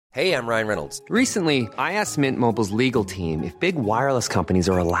Hey, I'm Ryan Reynolds. Recently, I asked Mint Mobile's legal team if big wireless companies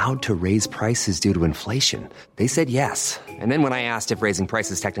are allowed to raise prices due to inflation. They said yes. And then when I asked if raising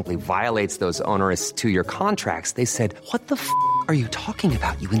prices technically violates those onerous two-year contracts, they said, "What the f*** are you talking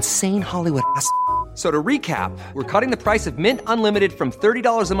about, you insane Hollywood ass?" So to recap, we're cutting the price of Mint Unlimited from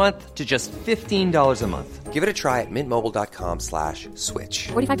 $30 a month to just $15 a month. Give it a try at mintmobile.com/switch.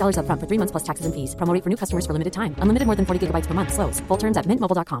 $45 up front for 3 months plus taxes and fees. Promo rate for new customers for limited time. Unlimited more than 40 gigabytes per month. Slows full terms at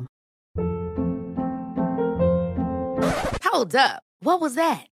mintmobile.com. Hold up. What was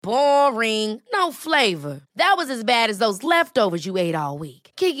that? Boring. No flavor. That was as bad as those leftovers you ate all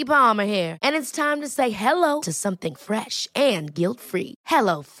week. Keke Palmer here, and it's time to say hello to something fresh and guilt-free.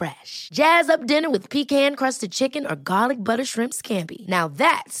 Hello Fresh. Jazz up dinner with pecan-crusted chicken or garlic butter shrimp scampi. Now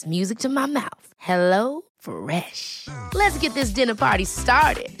that's music to my mouth. Hello Fresh. Let's get this dinner party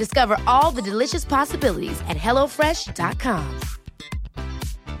started. Discover all the delicious possibilities at hellofresh.com.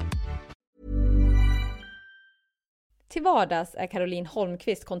 Till vardags är Caroline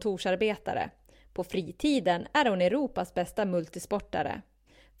Holmqvist kontorsarbetare. På fritiden är hon Europas bästa multisportare.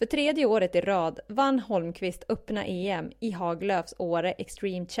 För 3:e året i rad vann Holmqvist öppna EM i Haglöfs Åre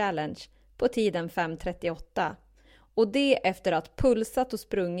Extreme Challenge på tiden 5:38. Och det efter att pulsat och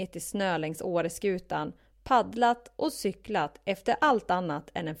sprungit i snö längs Åreskutan, paddlat och cyklat efter allt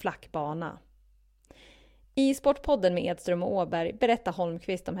annat än en flackbana. I Sportpodden med Edström och Åberg berättar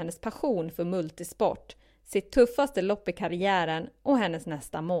Holmqvist om hennes passion för multisport, sitt tuffaste lopp i karriären och hennes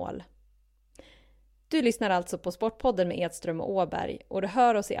nästa mål. Du lyssnar alltså på Sportpodden med Edström och Åberg och du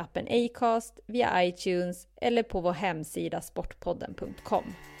hör oss i appen Acast, via iTunes eller på vår hemsida sportpodden.com.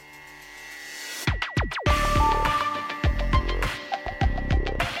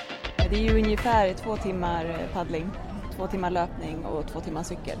 Det är ju ungefär 2 timmar paddling, 2 timmar löpning och 2 timmar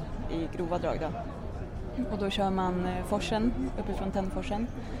cykel i grova drag då. Och då kör man forsen, uppifrån Tännforsen,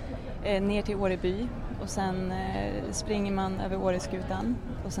 ner till Åreby och sen springer man över Åreskutan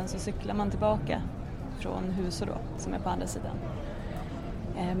och sen så cyklar man tillbaka från Huså då, som är på andra sidan.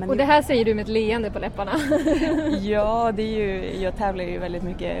 Men och det här säger du med ett leende på läpparna. Ja, det är ju, jag tävlar ju väldigt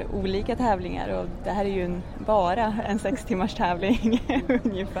mycket olika tävlingar och det här är ju bara en 6 timmars tävling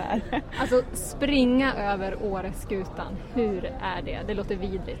ungefär. Alltså springa över Åreskutan, hur är det? Det låter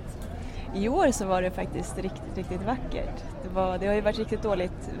vidrigt. I år så var det faktiskt riktigt vackert. Det har ju varit riktigt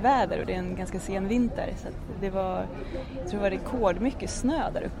dåligt väder och det är en ganska sen vinter. Så att jag tror det var rekordmycket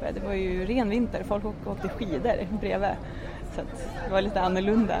snö där uppe. Det var ju ren vinter, folk åkte skidor bredvid. Så att det var lite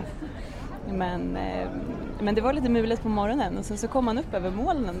annorlunda. Men det var lite mulet på morgonen och sen så kom man upp över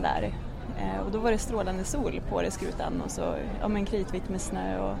molnen där. Och då var det strålande sol på Åreskutan och så kritvitt med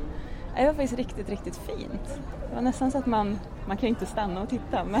snö och det var faktiskt riktigt fint. Det var nästan så att man kan inte stanna och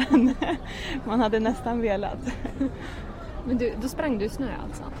titta, men man hade nästan velat. Men då sprang du snö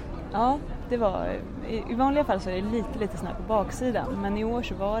alltså? Ja, det var, i vanliga fall så är det lite snö på baksidan, men i år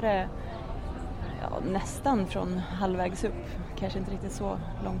så var det nästan från halvvägs upp, kanske inte riktigt så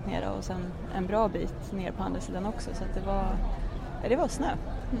långt ner och sen en bra bit ner på andra sidan också, så att det var snö.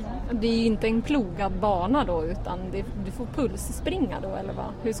 Det är ju inte en plogad bana då, utan du får pulsspringa då, eller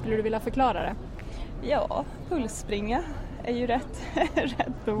vad? Hur skulle du vilja förklara det? Ja, pulsspringa är ju rätt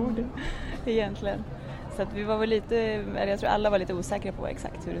ord egentligen. Så att vi var väl jag tror alla var lite osäkra på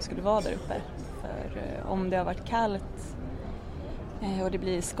exakt hur det skulle vara där uppe. För om det har varit kallt och det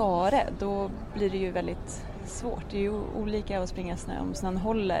blir skare, då blir det ju väldigt svårt. Det är ju olika att springa snö, om snön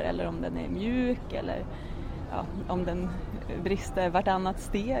håller eller om den är mjuk eller om den brister vartannat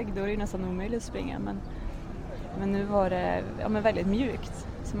steg, då är det ju nästan omöjligt att springa. Men nu var det väldigt mjukt,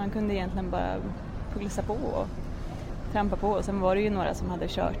 så man kunde egentligen bara pulsa på och trampa på. Och sen var det ju några som hade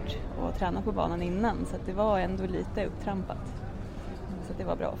kört och tränat på banan innan, så att det var ändå lite upptrampat. Så att det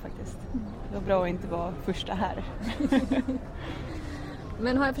var bra faktiskt. Det var bra att inte vara första här.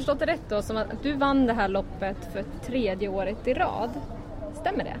 Men har jag förstått det rätt då, som att du vann det här loppet för 3:e året i rad?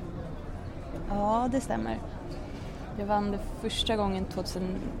 Stämmer det? Ja, det stämmer. Jag vann det första gången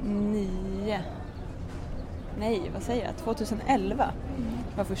 2009. Nej, vad säger jag? 2011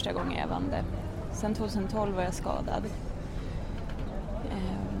 var första gången jag vann det. Sen 2012 var jag skadad.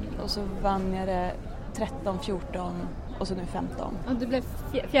 Och så vann jag det 13, 14 och så nu 15. Ja, du blev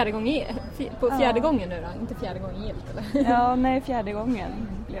fjärde gången nu då? Inte fjärde gången helt, eller? Ja, nej, fjärde gången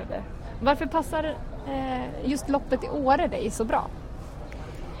blev det. Varför passar just loppet i Åre dig så bra?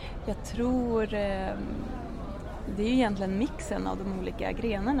 Jag tror det är ju egentligen mixen av de olika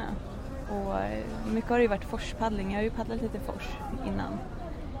grenarna. Och mycket har det ju varit forspaddling. Jag har ju paddlat lite fors innan.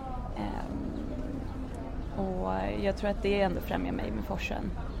 Och jag tror att det ändå främjar mig med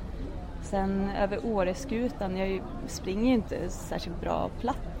forsen. Sen över Åreskutan, jag springer ju inte särskilt bra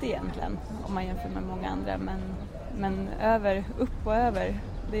platt egentligen om man jämför med många andra, men upp och över,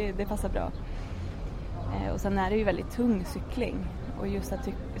 det passar bra. Och sen är det ju väldigt tung cykling, och just att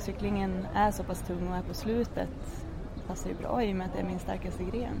cyklingen är så pass tung och är på slutet passar ju bra i och med att det är min starkaste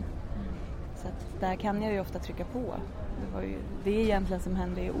gren. Så att där kan jag ju ofta trycka på. Det är egentligen som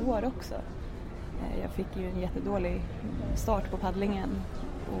hände i år också. Jag fick ju en jättedålig start på paddlingen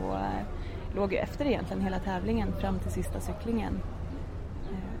och låg ju efter egentligen hela tävlingen fram till sista cyklingen.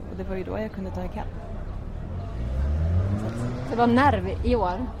 Och det var ju då jag kunde ta ikapp. Det var nerv i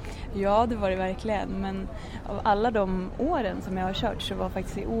år? Ja, det var det verkligen. Men av alla de åren som jag har kört så var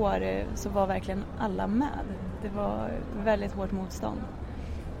faktiskt i år så var verkligen alla med. Det var väldigt hårt motstånd.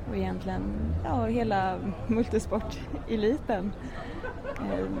 Och egentligen hela multisporteliten,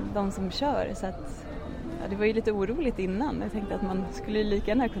 de som kör. Så att, det var ju lite oroligt innan. Jag tänkte att man skulle lika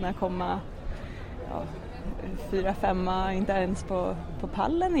gärna kunna komma 4-5, inte ens på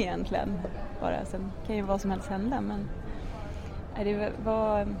pallen egentligen. Bara. Sen kan ju vad som helst hända, men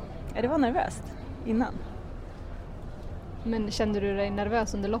det var nervöst innan. Men kände du dig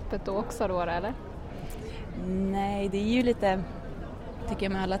nervös under loppet då också då, eller? Nej, det är ju lite, tycker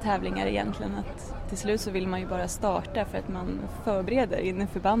jag, med alla tävlingar egentligen, att till slut så vill man ju bara starta för att man förbereder in en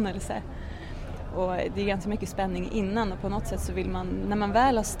förbannelse. Och det är ganska mycket spänning innan, och på något sätt så vill man, när man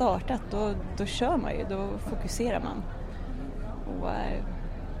väl har startat, då kör man ju, då fokuserar man. Och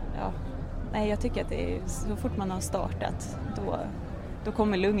jag tycker att det är, så fort man har startat, då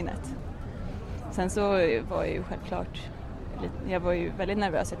kommer lugnet. Sen så var jag ju självklart, jag var ju väldigt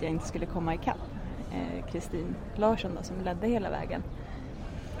nervös att jag inte skulle komma ikapp Kristin Larsson då, som ledde hela vägen.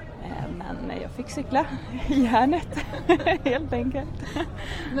 Men jag fick cykla i järnet helt enkelt.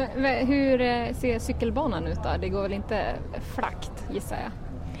 Men hur ser cykelbanan ut då? Det går väl inte flackt, gissar jag?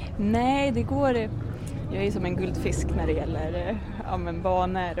 Nej, det går. Jag är som en guldfisk när det gäller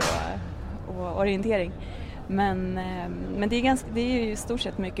banor och orientering. Men det är ju i stort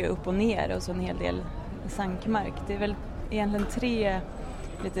sett mycket upp och ner och så en hel del sankmark. Det är väl egentligen 3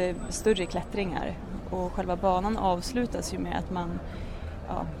 lite större klättringar, och själva banan avslutas ju med att man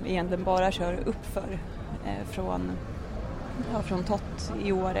egentligen bara kör uppför från Tott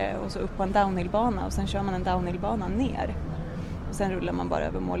i Åre och så upp på en downhillbana, och sen kör man en downhillbana ner och sen rullar man bara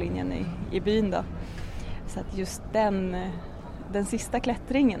över mållinjen i byn då. Så att just den sista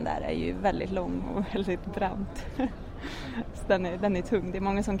klättringen där är ju väldigt lång och väldigt brant. Så den är tung. Det är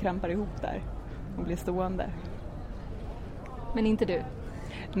många som krampar ihop där och blir stående. Men inte du?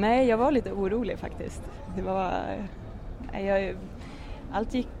 Nej, jag var lite orolig faktiskt.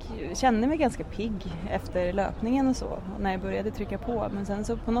 Kände mig ganska pigg efter löpningen och så, och när jag började trycka på. Men sen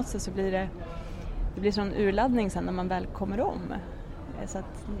så på något sätt så blir det blir sån urladdning sen när man väl kommer om. Så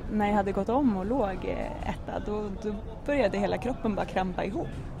att när jag hade gått om och låg etta, då började hela kroppen bara krampa ihop.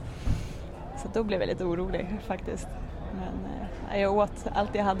 Så då blev jag lite orolig faktiskt. Men jag åt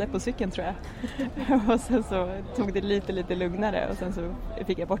allt jag hade på cykeln, tror jag. Och sen så tog det lite lugnare, och sen så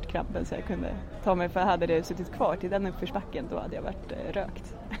fick jag bort krampen så jag kunde ta mig, för hade det suttit kvar till den uppförsbacken, då hade jag varit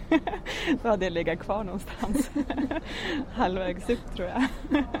rökt. Då hade jag legat kvar någonstans. Halvvägs upp, tror jag.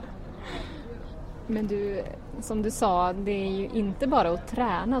 Men du, som du sa, det är ju inte bara att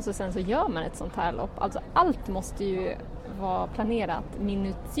träna och sen så gör man ett sånt här lopp. Alltså allt måste ju vara planerat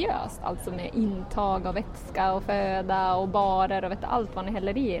minutiöst, alltså med intag av vätska och föda och barer och allt vad ni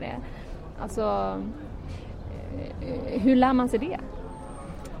häller i det. Alltså, hur lär man sig det?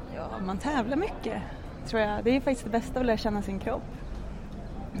 Ja, man tävlar mycket, tror jag. Det är faktiskt det bästa, att lära känna sin kropp.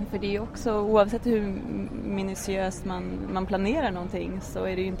 För det är ju också, oavsett hur minutiöst man planerar någonting, så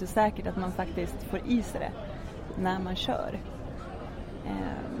är det ju inte säkert att man faktiskt får i sig det när man kör.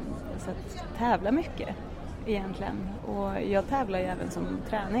 Så att tävla mycket egentligen. Och jag tävlar ju även som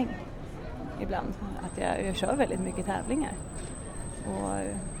träning ibland. Att jag kör väldigt mycket tävlingar.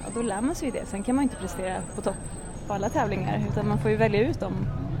 Och då lär man sig det. Sen kan man inte prestera på topp på alla tävlingar, utan man får ju välja ut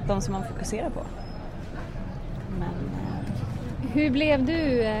de som man fokuserar på. Men hur blev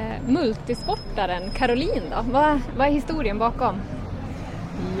du multisportaren Caroline då? Vad är historien bakom?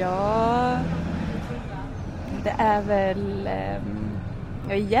 Ja, det är väl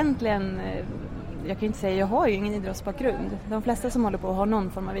egentligen, jag kan inte säga, jag har ju ingen idrottsbakgrund. De flesta som håller på har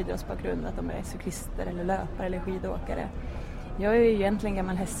någon form av idrottsbakgrund, att de är cyklister eller löpare eller skidåkare. Jag är ju egentligen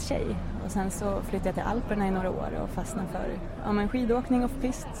gammal hästtjej, och sen så flyttade jag till Alperna i några år och fastnade för skidåkning och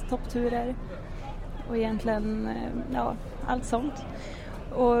pist, toppturer. Och egentligen, allt sånt.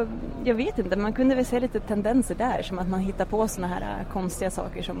 Och jag vet inte, man kunde väl se lite tendenser där, som att man hittar på såna här konstiga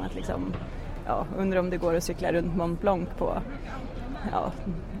saker, som att undrar om det går att cykla runt Mont Blanc på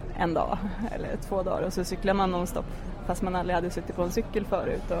en dag eller 2 dagar och så cyklar man nonstop fast man aldrig hade suttit på en cykel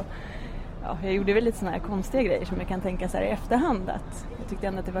förut. Och ja, jag gjorde väl lite såna här konstiga grejer som jag kan tänka så här i efterhand att jag tyckte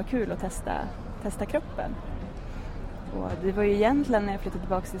ändå att det var kul att testa kroppen. Och det var ju egentligen när jag flyttade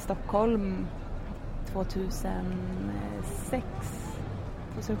tillbaka till Stockholm 2006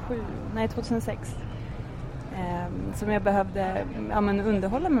 som jag behövde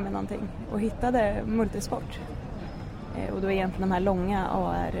underhålla mig med någonting och hittade multisport. Och då egentligen de här långa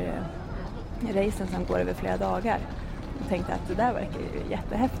AR-racen som går över flera dagar. Jag tänkte att det där verkar ju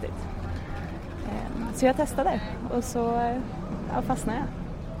jättehäftigt. Så jag testade och så fastnade jag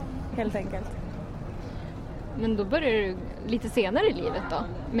helt enkelt. Men då började du lite senare i livet då,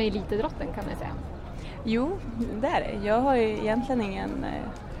 med elitidrotten kan man säga. Jo, det är det. Jag har ju egentligen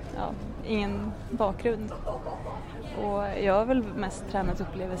ingen bakgrund. Och jag har väl mest tränat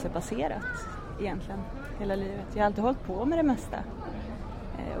upplevelsebaserat egentligen hela livet. Jag har alltid hållit på med det mesta.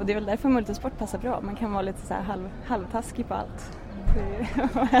 Och det är väl därför multisport passar bra. Man kan vara lite så här halvtaskig på allt.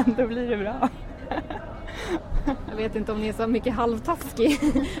 Och ändå blir det bra. Jag vet inte om ni är så mycket halvtaskig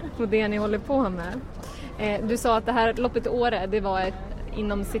på det ni håller på med. Du sa att det här loppet i Åre, det var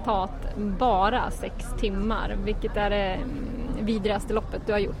inom citat bara 6 timmar. Vilket är det vidrigaste loppet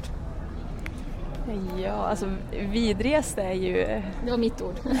du har gjort? Ja, alltså vidrigaste är ju... Det var mitt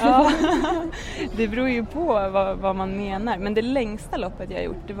ord. Ja, det beror ju på vad man menar. Men det längsta loppet jag har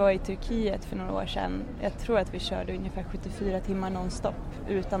gjort, det var i Turkiet för några år sedan. Jag tror att vi körde ungefär 74 timmar nonstop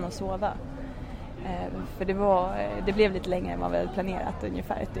utan att sova. För det blev lite längre än vad vi hade planerat,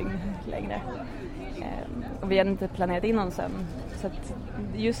 ungefär ett dygn längre. Och vi hade inte planerat in någon sömn. Så att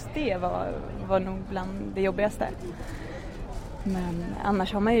just det var nog bland det jobbigaste. Men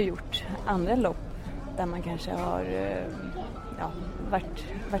annars har man ju gjort andra lopp där man kanske har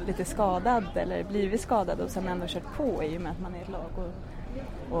varit lite skadad eller blivit skadad och sen ändå kört på i och med att man är ett lag.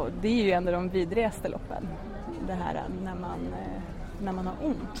 Och det är ju ändå de vidrigaste loppen, det här när man har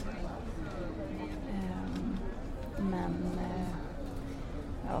ont. Men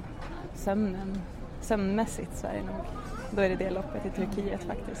sömnmässigt så är det nog, då är det loppet i Turkiet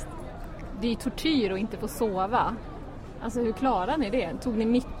faktiskt. Det är ju tortyr att inte få sova. Alltså hur klarar ni det? Tog ni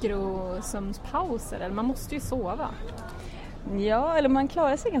mikrosömnspauser eller man måste ju sova? Ja, eller man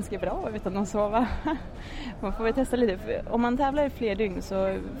klarar sig ganska bra utan att sova. Man får väl testa lite. Om man tävlar i fler dygn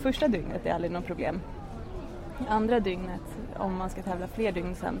så första dygnet är aldrig något problem. Andra dygnet, om man ska tävla fler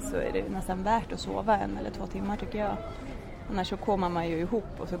dygn sen så är det nästan värt att sova 1 eller 2 timmar tycker jag. Annars så kommer man ju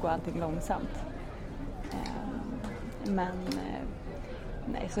ihop och så går allting långsamt. Men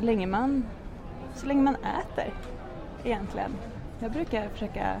nej, så länge man äter egentligen. Jag brukar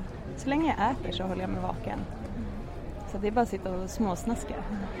försöka, så länge jag äter så håller jag mig vaken. Så det är bara att sitta och småsnaska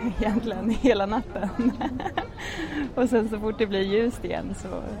egentligen hela natten. Och sen så fort det blir ljust igen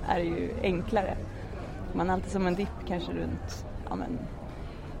så är det ju enklare. Man är alltid som en dipp kanske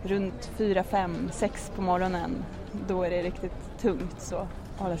runt 4, 5, 6 på morgonen. Då är det riktigt tungt så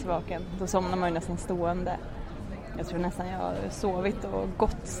hålla sig vaken. Då somnar man ju nästan stående. Jag tror nästan jag har sovit och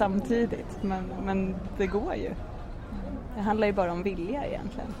gått samtidigt. Men det går ju. Det handlar ju bara om vilja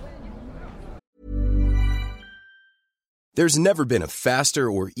egentligen. There's never been a faster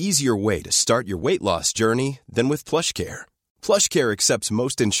or easier way to start your weight loss journey than with PlushCare. PlushCare accepts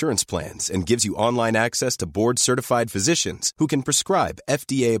most insurance plans and gives you online access to board-certified physicians who can prescribe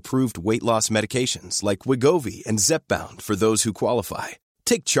FDA-approved weight loss medications like Wegovy and Zepbound for those who qualify.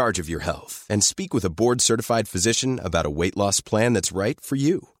 Take charge of your health and speak with a board-certified physician about a weight loss plan that's right for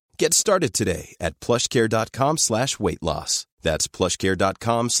you. Get started today at plushcare.com/weightloss. That's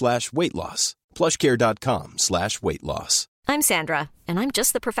plushcare.com/weightloss. plushcare.com/weightloss. I'm Sandra, and I'm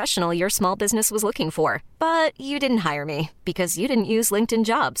just the professional your small business was looking for. But you didn't hire me because you didn't use LinkedIn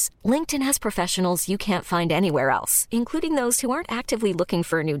Jobs. LinkedIn has professionals you can't find anywhere else, including those who aren't actively looking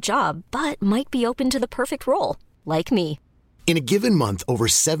for a new job, but might be open to the perfect role, like me. In a given month, over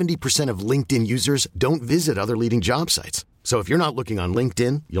 70% of LinkedIn users don't visit other leading job sites. So if you're not looking on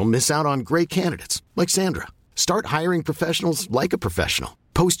LinkedIn, you'll miss out on great candidates like Sandra. Start hiring professionals like a professional.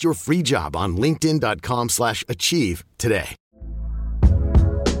 Post your free job on linkedin.com/achieve today.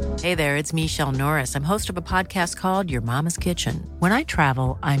 Hey there, it's Michelle Norris. I'm host of a podcast called Your Mama's Kitchen. When I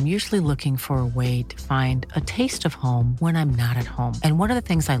travel, I'm usually looking for a way to find a taste of home when I'm not at home. And one of the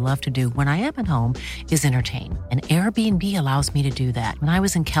things I love to do when I am at home is entertain. And Airbnb allows me to do that. When I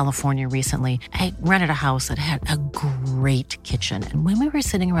was in California recently, I rented a house that had a great kitchen. And when we were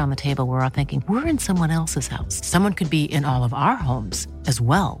sitting around the table, we were all thinking, we're in someone else's house. Someone could be in all of our homes as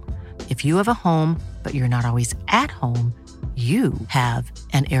well. If you have a home, but you're not always at home, you have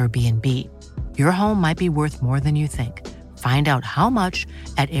an Airbnb. Your home might be worth more than you think. Find out how much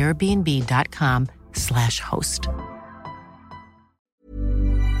at airbnb.com/host.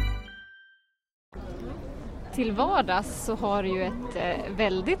 Till vardags så har du ju ett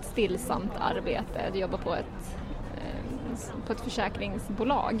väldigt stillsamt arbete. Du jobbar på ett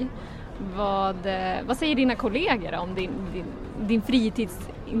försäkringsbolag. Vad säger dina kollegor om din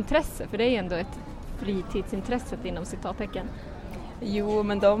fritidsintresse? För det är ju ändå ett fritidsintresse inom citattecken. Jo,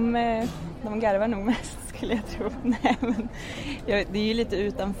 men de garvar nog mest, skulle jag tro. Nej, men det är ju lite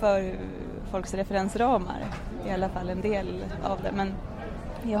utanför folks referensramar, i alla fall en del av det. Men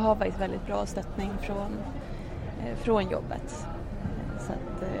jag har faktiskt väldigt bra stöttning från jobbet. Så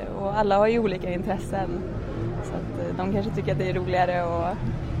att, och alla har ju olika intressen. Så att de kanske tycker att det är roligare att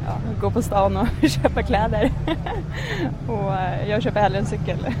gå på stan och köpa kläder. Och jag köper hellre en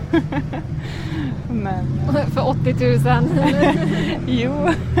cykel. Men... För 80 000? Jo,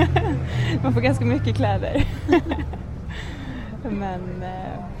 man får ganska mycket kläder.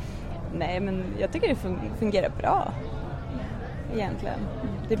 Men jag tycker det fungerar bra egentligen.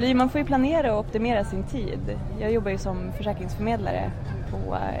 Man får ju planera och optimera sin tid. Jag jobbar ju som försäkringsförmedlare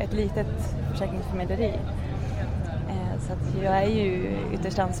på ett litet försäkringsförmedleri. Så att jag är ju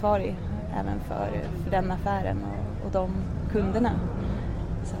ytterst ansvarig även för den affären och de kunderna.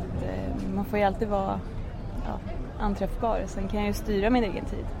 Så att man får ju alltid vara anträffbar. Sen kan jag ju styra min egen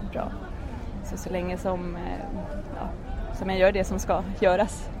tid bra. Så länge som jag gör det som ska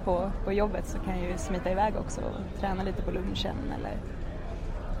göras på jobbet så kan jag ju smita iväg också och träna lite på lunchen. Eller,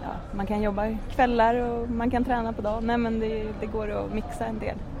 man kan jobba kvällar och man kan träna på dagen. Nej, men det går att mixa en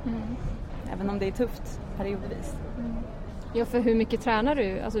del. Även om det är tufft periodvis. Ja, för hur mycket tränar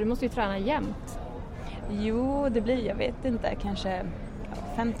du? Alltså du måste ju träna jämt. Jo, det blir, jag vet inte, kanske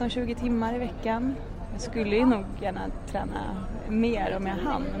 15-20 timmar i veckan. Jag skulle ju nog gärna träna mer om jag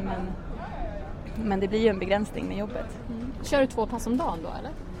hann, men det blir ju en begränsning med jobbet. Kör du 2 pass om dagen då,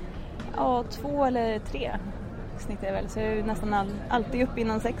 eller? Ja, 2 eller 3 snittar jag väl. Så jag är nästan alltid upp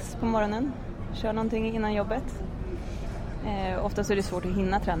innan 6 på morgonen. Kör någonting innan jobbet. Oftast är det svårt att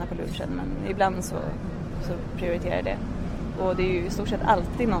hinna träna på lunchen, men ibland så prioriterar jag det. Och det är ju i stort sett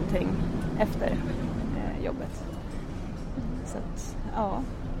alltid någonting efter jobbet. Så att, jag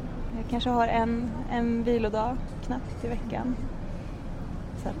kanske har en vilodag knappt i veckan.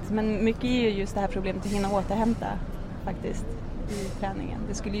 Så att, men mycket är ju just det här problemet att hinna återhämta faktiskt i träningen.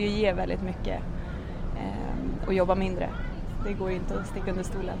 Det skulle ju ge väldigt mycket och jobba mindre. Det går ju inte att sticka under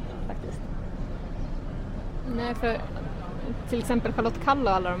stolen faktiskt. Nej, för till exempel Charlotte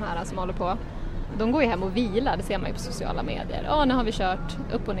Kalla och alla de här som håller på, de går ju hem och vilar, det ser man ju på sociala medier. Nu har vi kört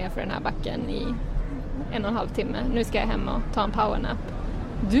upp och ner för den här backen i 1,5 timme. Nu ska jag hem och ta en powernap.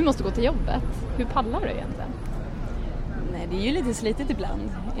 Du måste gå till jobbet. Hur pallar du egentligen? Nej, det är ju lite slitigt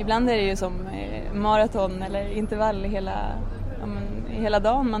ibland. Ibland är det ju som maraton eller intervall hela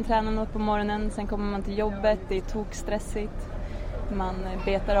dagen. Man tränar något på morgonen, sen kommer man till jobbet, det är tokstressigt. Man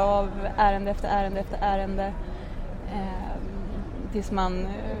betar av ärende efter ärende efter ärende. Tills man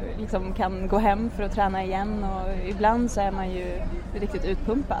liksom kan gå hem för att träna igen, och ibland så är man ju riktigt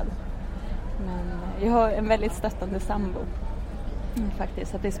utpumpad. Men jag har en väldigt stöttande sambo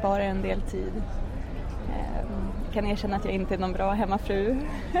faktiskt, så att det sparar en del tid. Jag kan erkänna att jag inte är någon bra hemmafru.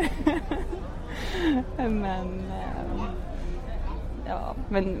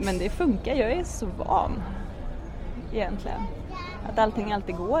 Men det funkar, jag är så van egentligen. Att allting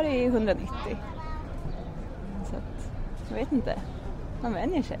alltid går i 190. Så att, jag vet inte, man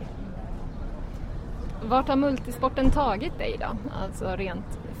vänjer sig. Vart har multisporten tagit dig då? Alltså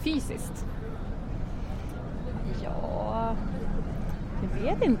rent fysiskt? Ja, jag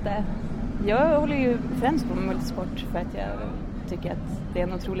vet inte. Jag håller ju främst på med multisport för att jag tycker att det är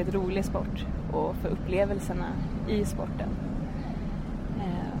en otroligt rolig sport och för upplevelserna i sporten.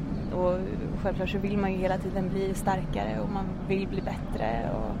 Och självklart så vill man ju hela tiden bli starkare och man vill bli bättre.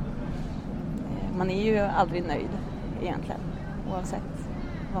 Och man är ju aldrig nöjd egentligen, oavsett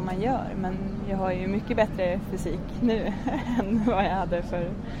vad man gör. Men jag har ju mycket bättre fysik nu än vad jag hade för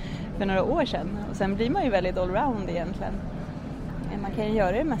några år sedan. Och sen blir man ju väldigt allround egentligen. Man kan ju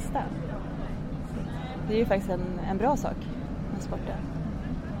göra det mesta. Det är ju faktiskt en bra sak med sporten.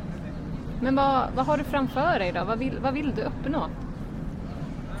 Men vad har du framför dig då? Vad vill du uppnå?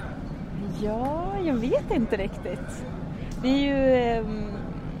 Ja, jag vet inte riktigt. Det är ju,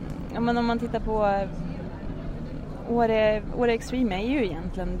 om man tittar på Åre Extreme är ju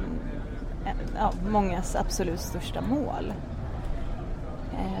egentligen mångas absolut största mål.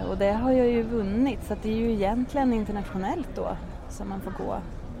 Och det har jag ju vunnit, så att det är ju egentligen internationellt då som man får gå.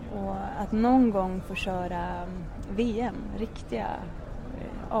 Och att någon gång få köra VM, riktiga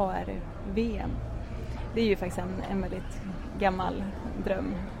AR-VM, det är ju faktiskt en väldigt gammal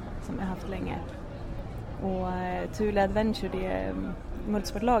dröm som jag haft länge. Och Thule Adventure, det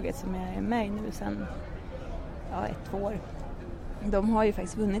multisportlaget som jag är med i nu sedan 1-2 år. De har ju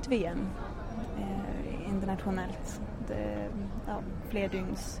faktiskt vunnit VM internationellt.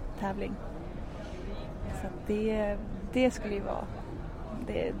 Flerdygns tävling. Så att det skulle ju vara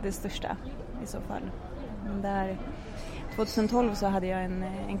det största i så fall. Men där 2012 så hade jag en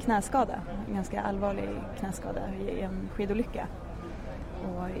knäskada, en ganska allvarlig knäskada i en skidolycka.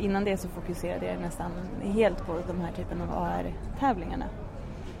 Och innan det så fokuserade jag nästan helt på de här typen av AR-tävlingarna.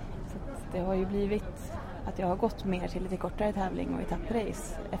 Så det har ju blivit att jag har gått mer till lite kortare tävling och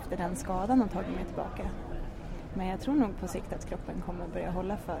etapprace efter den skadan och tagit mig tillbaka. Men jag tror nog på sikt att kroppen kommer att börja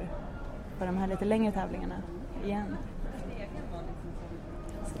hålla för de här lite längre tävlingarna igen.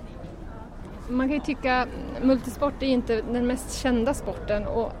 Man kan ju tycka multisport är inte den mest kända sporten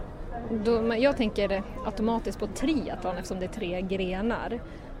och jag tänker automatiskt på triathlon eftersom det är 3 grenar.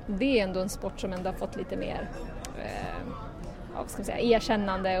 Det är ändå en sport som ändå har fått lite mer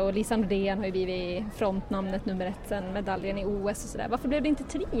erkännande och Lisa Nordén har ju blivit frontnamnet nummer 1 sen medaljen i OS och sådär. Varför blev det inte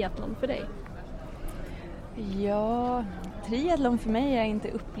triathlon för dig? Ja, triathlon för mig är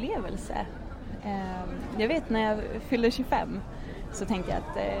inte upplevelse. Jag vet när jag fyllde 25 så tänkte jag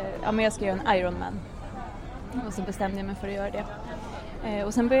att men jag ska göra en Ironman. Och så bestämde jag mig för att göra det.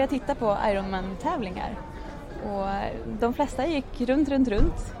 Och sen började jag titta på Ironman-tävlingar. Och de flesta gick runt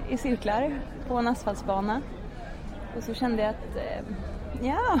i cirklar på en asfaltsbana. Och så kände jag att,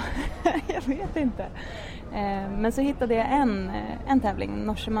 jag vet inte. Men så hittade jag en tävling,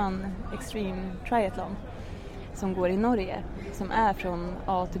 Norseman Extreme Triathlon, som går i Norge. Som är från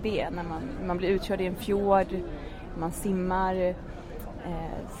A till B när man blir utkörd i en fjord, man simmar.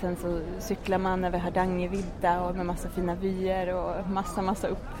 Sen så cyklar man över Hardangervidda och med massa fina vyer och massa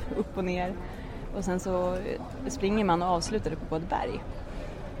upp och ner. Och sen så springer man och avslutar på ett berg.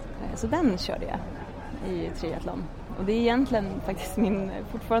 Så den körde jag i triathlon. Och det är egentligen faktiskt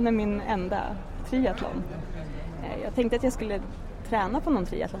fortfarande min enda triathlon. Jag tänkte att jag skulle träna på någon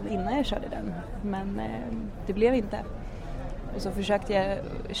triathlon innan jag körde den. Men det blev inte. Och så försökte jag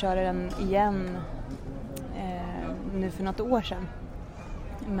köra den igen nu för något år sedan.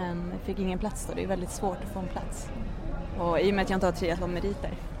 Men fick ingen plats då. Det är väldigt svårt att få en plats. Och i och med att jag inte har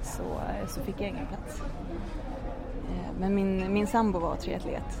triathlonmeriter så fick jag ingen plats. Men min sambo var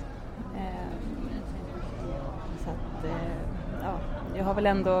triatlet. Så att jag har väl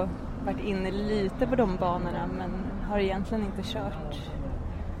ändå varit inne lite på de banorna men har egentligen inte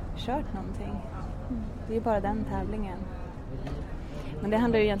kört någonting. Det är bara den tävlingen. Men det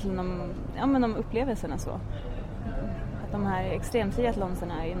handlar ju egentligen om upplevelserna så. Att de här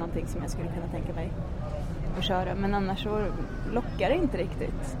extremtriathlonserna är någonting som jag skulle kunna tänka mig att köra. Men annars så lockar det inte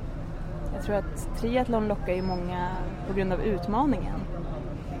riktigt. Jag tror att triathlon lockar ju många på grund av utmaningen.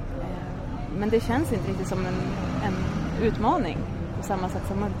 Men det känns inte riktigt som en utmaning på samma sätt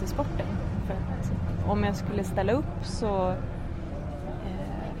som multisporten. För att om jag skulle ställa upp så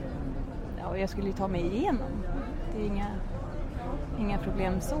jag skulle ju ta mig igenom. Det är inga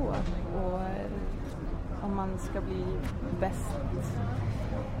problem så. Och om man ska bli bäst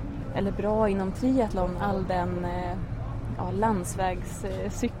eller bra inom triathlon, all den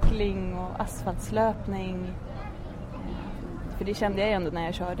landsvägscykling och asfaltslöpning. För det kände jag ändå när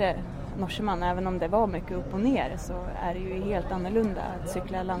jag körde Norseman, även om det var mycket upp och ner så är det ju helt annorlunda att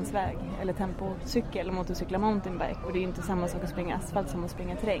cykla landsväg eller tempocykel och motorcykla mountainbike. Och det är ju inte samma sak att springa asfalt som att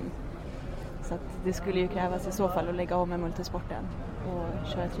springa terräng. Så att det skulle ju krävas i så fall att lägga av med multisporten och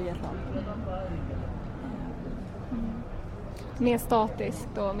köra triathlon. Mer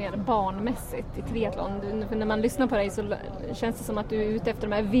statiskt och mer barnmässigt i triathlon. För när man lyssnar på dig så känns det som att du är ute efter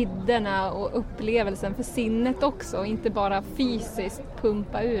de här vidderna och upplevelsen för sinnet också. Och inte bara fysiskt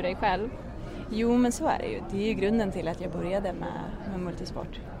pumpa ur dig själv. Jo, men så är det ju. Det är ju grunden till att jag började med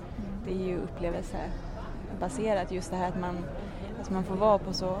multisport. Det är ju upplevelsebaserat. Just det här att man får vara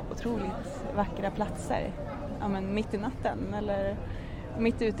på så otroligt vackra platser. Ja, men mitt i natten eller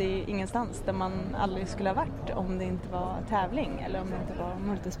mitt ute i ingenstans där man aldrig skulle ha varit om det inte var tävling eller om det inte var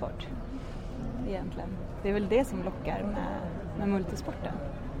multisport egentligen. Det är väl det som lockar med multisporten.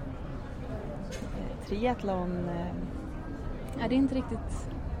 Triathlon det är inte riktigt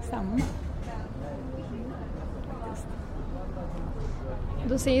samma.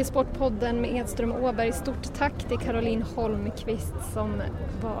 Då säger Sportpodden med Edström och Åberg stort tack till Caroline Holmqvist som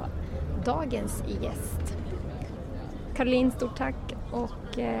var dagens gäst. Caroline, stort tack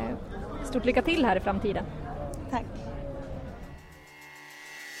och stort lycka till här i framtiden. Tack.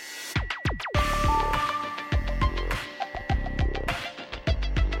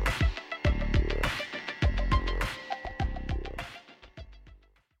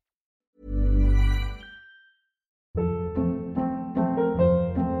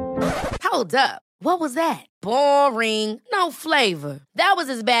 Hold up. What was that? Boring. No flavor. That was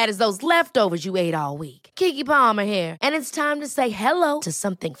as bad as those leftovers you ate all week. Keke Palmer here, and it's time to say hello to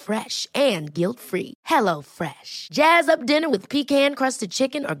something fresh and guilt-free. Hello Fresh. Jazz up dinner with pecan-crusted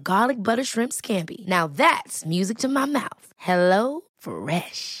chicken or garlic butter shrimp scampi. Now that's music to my mouth. Hello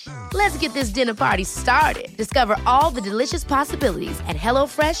Fresh. Let's get this dinner party started. Discover all the delicious possibilities at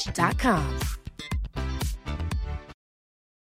hellofresh.com.